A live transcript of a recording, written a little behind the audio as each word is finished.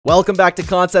Welcome back to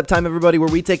Concept Time, everybody, where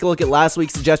we take a look at last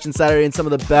week's Suggestion Saturday and some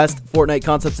of the best Fortnite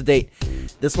concepts to date.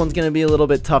 This one's going to be a little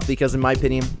bit tough because, in my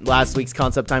opinion, last week's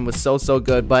Concept Time was so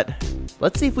good, but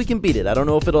let's see if we can beat it. I don't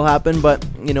know if it'll happen, but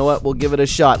you know what? We'll give it a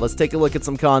shot. Let's take a look at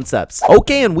some concepts.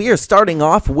 Okay, and we are starting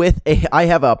off with I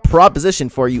have a proposition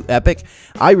for you, Epic.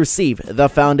 I receive the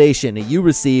Foundation. You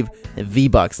receive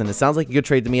V-Bucks, and it sounds like a good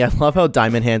trade to me. I love how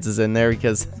Diamond Hands is in there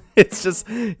because it's just,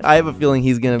 I have a feeling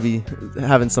he's going to be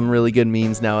having some really good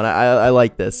memes now, and I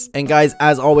like this. And guys,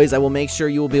 as always, I will make sure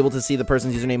you will be able to see the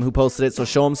person's username who posted it, so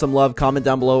show them some love, comment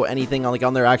down below anything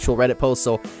on their actual Reddit post,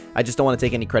 so I just don't want to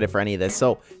take any credit for any of this.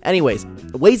 So anyways,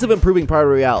 ways of improving Party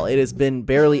Royale. It has been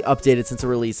barely updated since the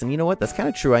release, and you know what? That's kind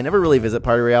of true. I never really visit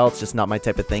Party Royale. It's just not my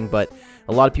type of thing, but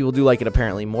a lot of people do like it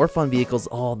apparently. More fun vehicles.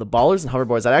 Oh, the ballers and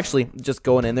hoverboards. I'd actually just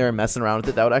going in there and messing around with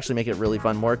it. That would actually make it really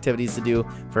fun. More activities to do.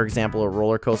 For example, a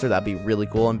roller coaster. That'd be really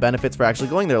cool. And benefits for actually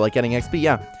going there, like getting XP.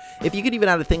 Yeah. If you could even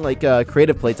add a thing like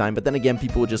creative playtime, but then again,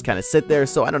 people would just kind of sit there.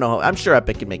 So I don't know. I'm sure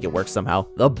Epic could make it work somehow.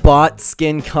 The bot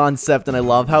skin concept, and I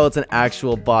love how it's an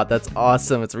actual bot. That's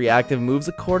awesome. It's reactive, moves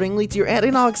accordingly to your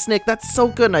analog stick. That's so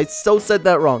good, and I so said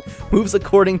that wrong. Moves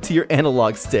according to your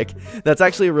analog stick. That's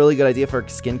actually a really good idea for a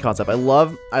skin concept. I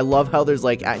love how there's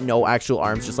like no actual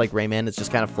arms, just like Rayman. It's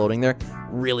just kind of floating there.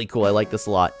 Really cool. I like this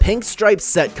a lot. Pink stripe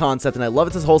set concept, and I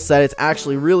love this whole set. It's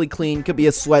actually really clean. Could be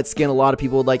a sweat skin. A lot of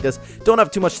people would like this. Don't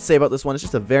have too much to say about this one. It's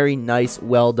just a very nice,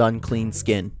 well done, clean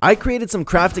skin. I created some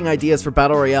crafting ideas for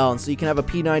Battle Royale, and so you can have a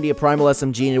P90, a primal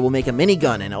SMG, and it will make a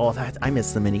minigun. And oh, I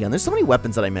miss the minigun. There's so many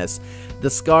weapons that I miss. The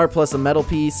scar plus a metal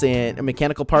piece and a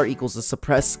mechanical part equals a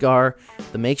suppressed scar.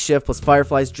 The makeshift plus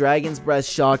fireflies, dragon's breath,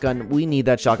 shotgun. We need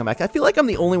that shotgun back. I feel like I'm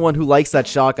the only one who likes that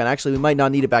shotgun. Actually, we might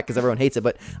not need it back because everyone hates it,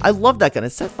 but I love that gun. It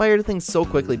set fire to things so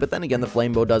quickly, but then again, the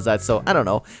flame bow does that, so I don't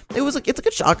know. It's a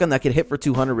good shotgun that could hit for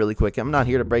 200 really quick. I'm not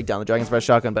here to break down the dragon's breath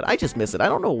shotgun, but I just miss it. I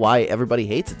don't know why everybody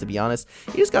hates it, to be honest.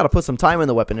 You just gotta put some time in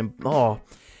the weapon, and oh,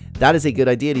 that is a good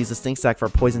idea to use a stink sack for a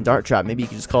poison dart trap. Maybe you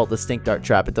could just call it the stink dart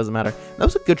trap. It doesn't matter. That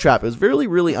was a good trap. It was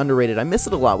really underrated. I miss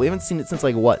it a lot. We haven't seen it since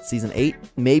like what, season 8?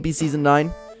 Maybe season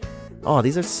 9? Oh,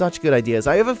 these are such good ideas.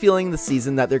 I have a feeling this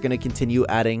season that they're going to continue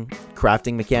adding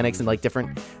crafting mechanics and like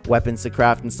different weapons to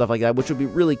craft and stuff like that, which would be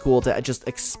really cool to just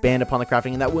expand upon the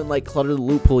crafting, and that wouldn't like clutter the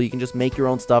loot pool. You can just make your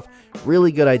own stuff.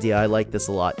 Really good idea. I like this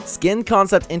a lot. Skin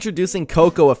concept introducing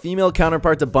Coco, a female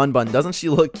counterpart to Bun Bun. Doesn't she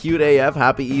look cute AF?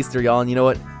 Happy Easter, y'all. And you know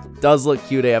what? Does look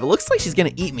cute AF. It looks like she's going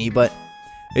to eat me, but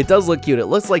it does look cute. It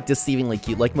looks like deceivingly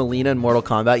cute, like Melina in Mortal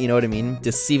Kombat, you know what I mean?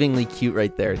 Deceivingly cute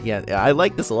right there. Yeah, I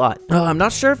like this a lot. I'm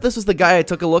not sure if this was the guy I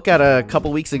took a look at a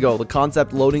couple weeks ago. The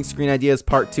concept loading screen ideas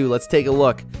part 2. Let's take a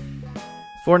look.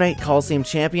 Fortnite Coliseum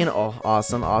Champion. Oh,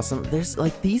 awesome. There's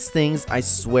like these things, I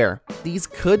swear. These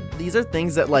are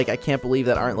things that like I can't believe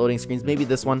that aren't loading screens. Maybe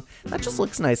this one. That just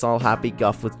looks nice. All happy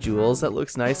guff with jewels. That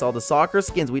looks nice. All the soccer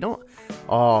skins. We don't.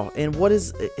 Oh, and what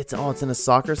is it's in a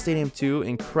soccer stadium too.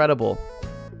 Incredible.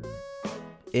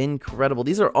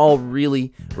 These are all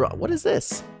really. What is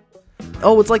this?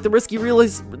 Oh, it's like the risky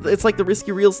reels. It's like the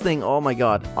risky reels thing. Oh my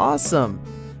god, awesome.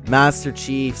 Master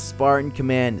Chief, Spartan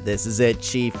Command. This is it,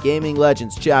 Chief. Gaming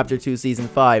Legends Chapter 2 Season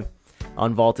 5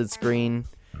 on vaulted screen.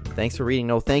 Thanks for reading.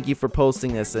 No, thank you for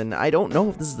posting this. And I don't know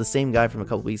if this is the same guy from a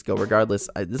couple weeks ago. Regardless,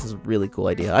 this is a really cool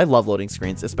idea. I love loading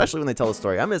screens, especially when they tell a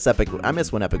story. I miss Epic. I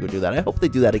miss when Epic would do that. I hope they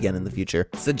do that again in the future.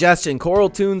 Suggestion: Coral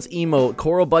Tunes emote.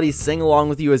 Coral buddies sing along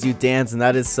with you as you dance, and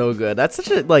that is so good. That's such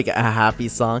a like a happy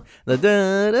song. The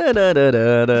da da da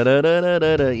da da da da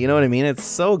da da. You know what I mean? It's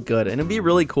so good, and it'd be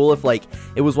really cool if like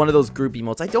it was one of those group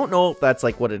emotes. I don't know if that's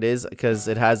like what it is because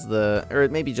it has the, or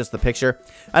it may be just the picture.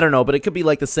 I don't know, but it could be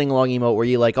like the sing along emote where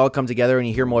you like all come together and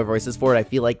you hear more voices for it. I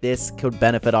feel like this could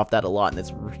benefit off that a lot, and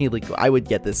it's really cool. I would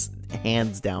get this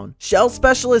hands down. Shell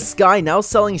specialist Skye now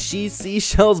selling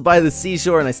seashells by the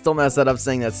seashore, and I still mess that up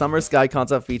saying that. Summer Skye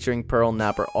concept featuring Pearl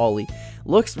Napper Ollie.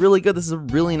 Looks really good. This is a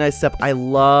really nice step. I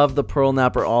love the Pearl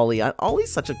Napper Ollie.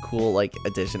 Ollie's such a cool like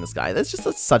addition to Skye. That's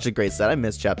just such a great set. I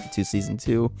missed Chapter 2 Season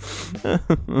 2.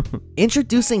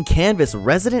 Introducing Canvas,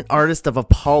 resident artist of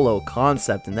Apollo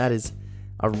concept, and that is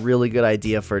a really good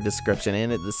idea for a description,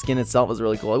 and the skin itself is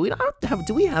really cool. We don't have,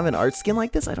 do we have an art skin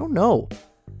like this? I don't know.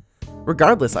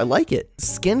 Regardless, I like it.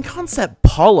 Skin concept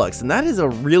Pollux, and that is a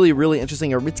really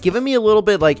interesting. It's giving me a little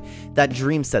bit like that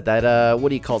dream set, that what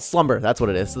do you call it? Slumber. That's what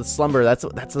it is. The slumber. That's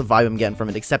the vibe I'm getting from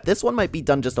it. Except this one might be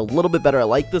done just a little bit better. I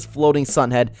like this floating sun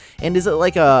head. And is it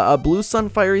like a blue sun,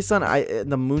 fiery sun?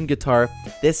 The moon guitar.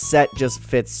 This set just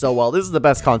fits so well. This is the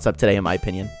best concept today, in my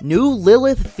opinion. New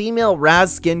Lilith female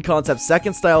Raz skin concept,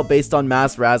 second style based on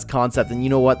mass Raz concept. And you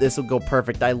know what? This will go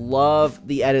perfect. I love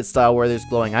the edit style where there's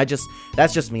glowing.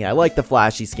 That's just me. I like the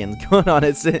flashy skins going on.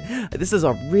 This is is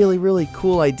a really, really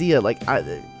cool idea. Like,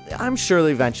 I'm sure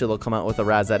eventually they'll come out with a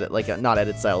Raz edit, like not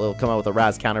edit style. They'll come out with a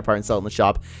Raz counterpart and sell it in the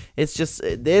shop. It's just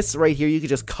this right here. You could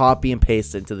just copy and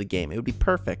paste into the game. It would be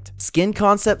perfect. Skin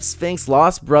concept: Sphynx,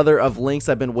 lost brother of Lynx.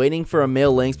 I've been waiting for a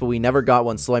male Lynx, but we never got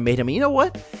one, so I made him. And you know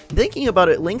what? Thinking about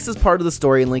it, Lynx is part of the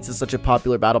story, and Lynx is such a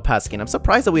popular battle pass skin. I'm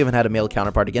surprised that we haven't had a male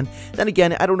counterpart again. Then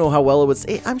again, I don't know how well it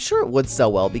would. I'm sure it would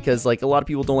sell well because like a lot of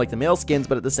people don't like the male skins,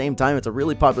 but at the same time, it's a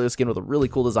really popular skin with a really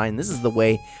cool design. This is the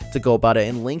way to go about it,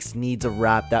 and Lynx needs a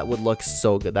wrap that would look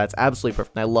so good. That's absolutely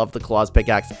perfect. And I love the claws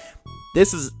pickaxe.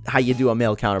 This is how you do a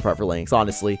male counterpart for Lynx,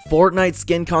 honestly. Fortnite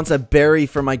skin concept Barry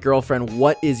for my girlfriend.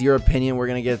 What is your opinion? We're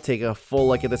gonna take a full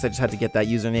look at this. I just had to get that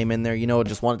username in there. You know,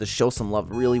 just wanted to show some love.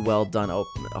 Really well done. Oh,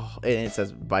 and it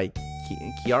says by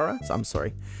Kiara. So I'm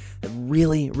sorry.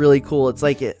 Really, really cool. It's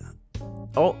like it.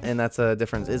 Oh, and that's a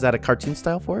difference. Is that a cartoon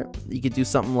style for it? You could do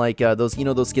something like those, you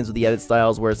know, those skins with the edit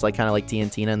styles where it's like kind of like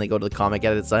TNT and they go to the comic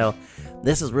edit style.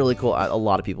 This is really cool. A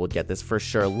lot of people would get this for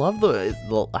sure. Love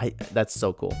that's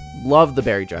so cool. Love the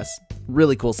berry dress.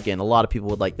 Really cool skin. A lot of people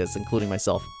would like this, including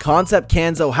myself. Concept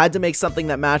Khanzo had to make something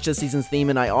that matched this season's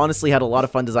theme, and I honestly had a lot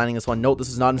of fun designing this one. Note, this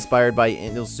is not inspired by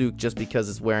Inosuke just because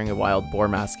it's wearing a wild boar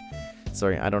mask.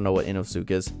 Sorry, I don't know what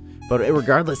Inosuke is. But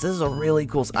regardless, this is a really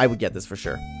cool. I would get this for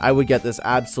sure. I would get this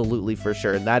absolutely for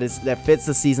sure. That fits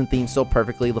the season theme so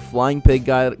perfectly. The flying pig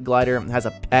glider has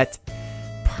a pet.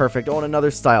 Perfect. Oh, and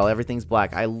another style. Everything's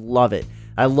black. I love it.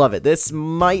 I love it. This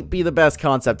might be the best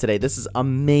concept today. This is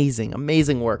amazing.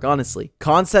 Amazing work, honestly.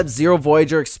 Concept Zero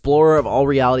Voyager, explorer of all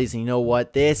realities. And you know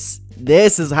what? This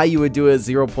is how you would do a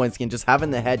 0-point skin. Just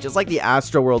having the head, just like the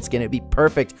Astro World skin. It'd be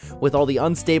perfect with all the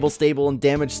unstable, stable, and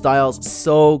damaged styles.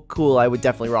 So cool. I would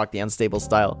definitely rock the unstable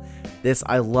style. This,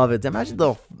 I love it. Imagine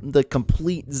the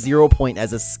complete 0-point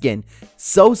as a skin.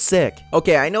 So sick.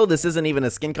 Okay, I know this isn't even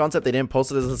a skin concept. They didn't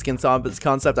post it as a skin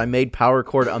concept. I made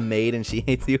PowerChord Maid and she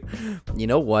hates you. You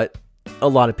know what? A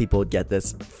lot of people would get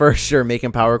this for sure.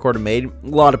 Making PowerChord Maid, a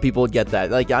lot of people would get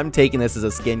that. Like, I'm taking this as a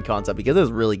skin concept because it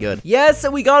was really good. Yes,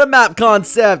 and we got a map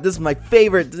concept. This is my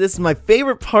favorite. This is my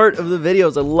favorite part of the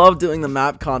videos. I love doing the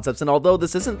map concepts. And although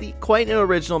this isn't quite an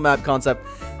original map concept,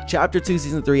 Chapter 2,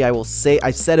 Season 3, I will say, I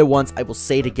said it once, I will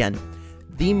say it again.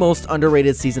 The most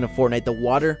underrated season of Fortnite. The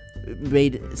water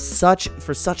made for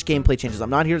such gameplay changes. I'm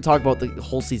not here to talk about the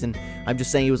whole season. I'm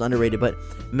just saying it was underrated. But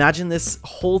imagine this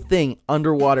whole thing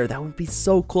underwater. That would be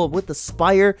so cool with the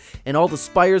spire and all the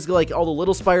spires, like all the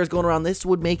little spires going around. This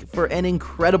would make for an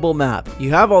incredible map. You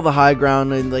have all the high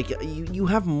ground, and like you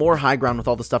have more high ground with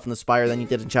all the stuff in the spire than you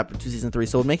did in Chapter 2, Season 3.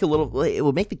 So it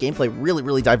would make the gameplay really,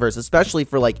 really diverse, especially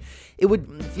for like it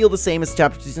would feel the same as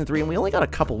Chapter 2, Season 3. And we only got a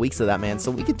couple weeks of that, man. So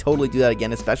we could totally do that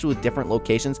again, especially with different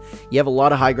locations. You have a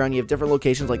lot of high ground. You have different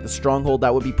locations like the stronghold.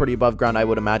 That would be pretty above ground, I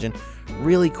would imagine.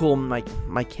 Really cool. My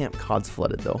Camp Cod's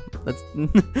flooded though. That's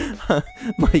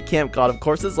my Camp Cod, of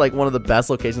course, is like one of the best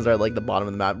locations are at like the bottom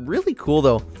of the map. Really cool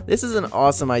though. This is an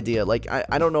awesome idea. Like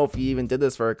I don't know if you even did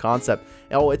this for a concept.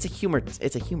 Oh, it's a humor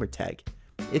tag.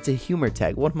 It's a humor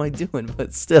tag. What am I doing?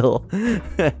 But still,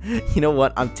 you know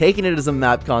what? I'm taking it as a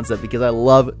map concept because I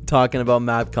love talking about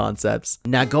map concepts.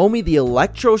 Nagomi the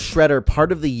Electro Shredder,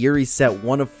 part of the Yuri set,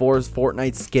 1 of 4's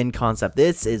Fortnite skin concept.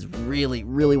 This is really,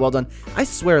 really well done. I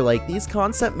swear, like, these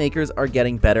concept makers are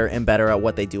getting better and better at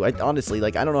what they do. Honestly,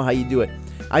 like, I don't know how you do it.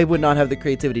 I would not have the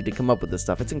creativity to come up with this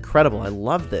stuff. It's incredible. I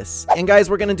love this. And guys,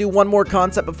 we're going to do one more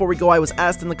concept before we go. I was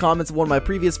asked in the comments of one of my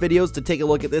previous videos to take a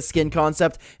look at this skin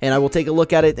concept, and I will take a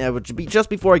look at it, and it would be just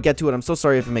before I get to it. I'm so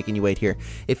sorry if I'm making you wait here.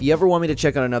 If you ever want me to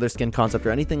check out another skin concept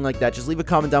or anything like that, just leave a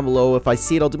comment down below. If I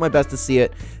see it, I'll do my best to see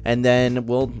it, and then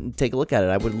we'll take a look at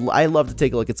it. I love to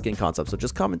take a look at skin concepts, so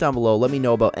just comment down below. Let me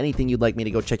know about anything you'd like me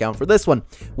to go check out. For this one,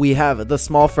 we have the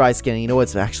small fry skin. You know,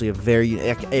 it's actually a very,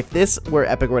 if this were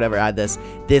Epic or whatever had this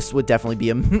would definitely be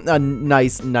a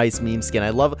nice meme skin. I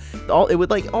love it would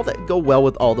like all that go well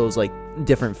with all those like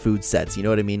different food sets, you know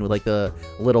what I mean, with like the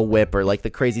little whip or like the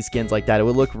crazy skins like that. It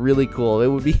would look really cool. It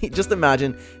would be, just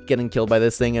imagine getting killed by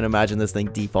this thing and imagine this thing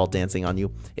default dancing on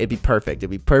you. It'd be perfect. It'd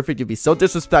be perfect. It'd be so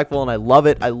disrespectful, and I love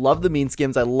it. I love the mean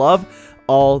skins. I love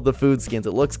all the food skins.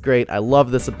 It looks great. I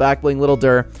love this. A back bling little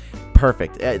dir.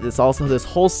 Perfect. This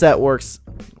whole set works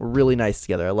really nice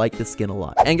together. I like this skin a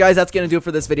lot. And guys, that's gonna do it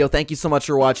for this video. Thank you so much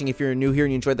for watching. If you're new here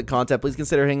and you enjoyed the content, please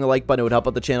consider hitting the like button. It would help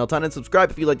out the channel a ton, and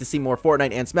subscribe if you'd like to see more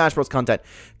Fortnite and Smash Bros content.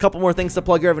 A couple more things to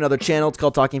plug here. I have another channel. It's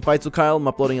called Talking Fights with Kyle. I'm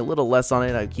uploading a little less on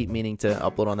it. I keep meaning to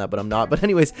upload on that, but I'm not. But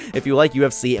anyways, if you like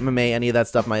UFC, MMA, any of that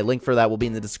stuff, my link for that will be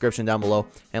in the description down below.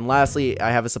 And lastly, I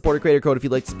have a supporter creator code if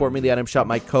you'd like to support me in the item shop.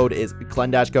 My code is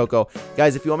CLEN-GOCO.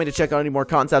 Guys, if you want me to check out any more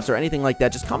concepts or anything like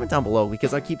that, just comment down below. below,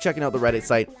 because I keep checking out the Reddit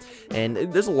site, and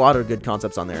there's a lot of good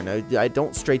concepts on there, and I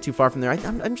don't stray too far from there.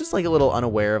 I'm just like a little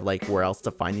unaware of like where else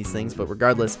to find these things, but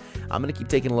regardless, I'm gonna keep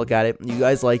taking a look at it. You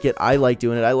guys like it, I like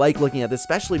doing it, I like looking at this,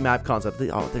 especially map concepts.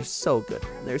 Oh, they're so good,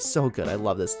 they're so good. I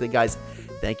love this. Guys,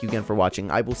 thank you again for watching.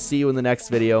 I will see you in the next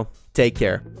video. Take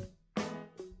care.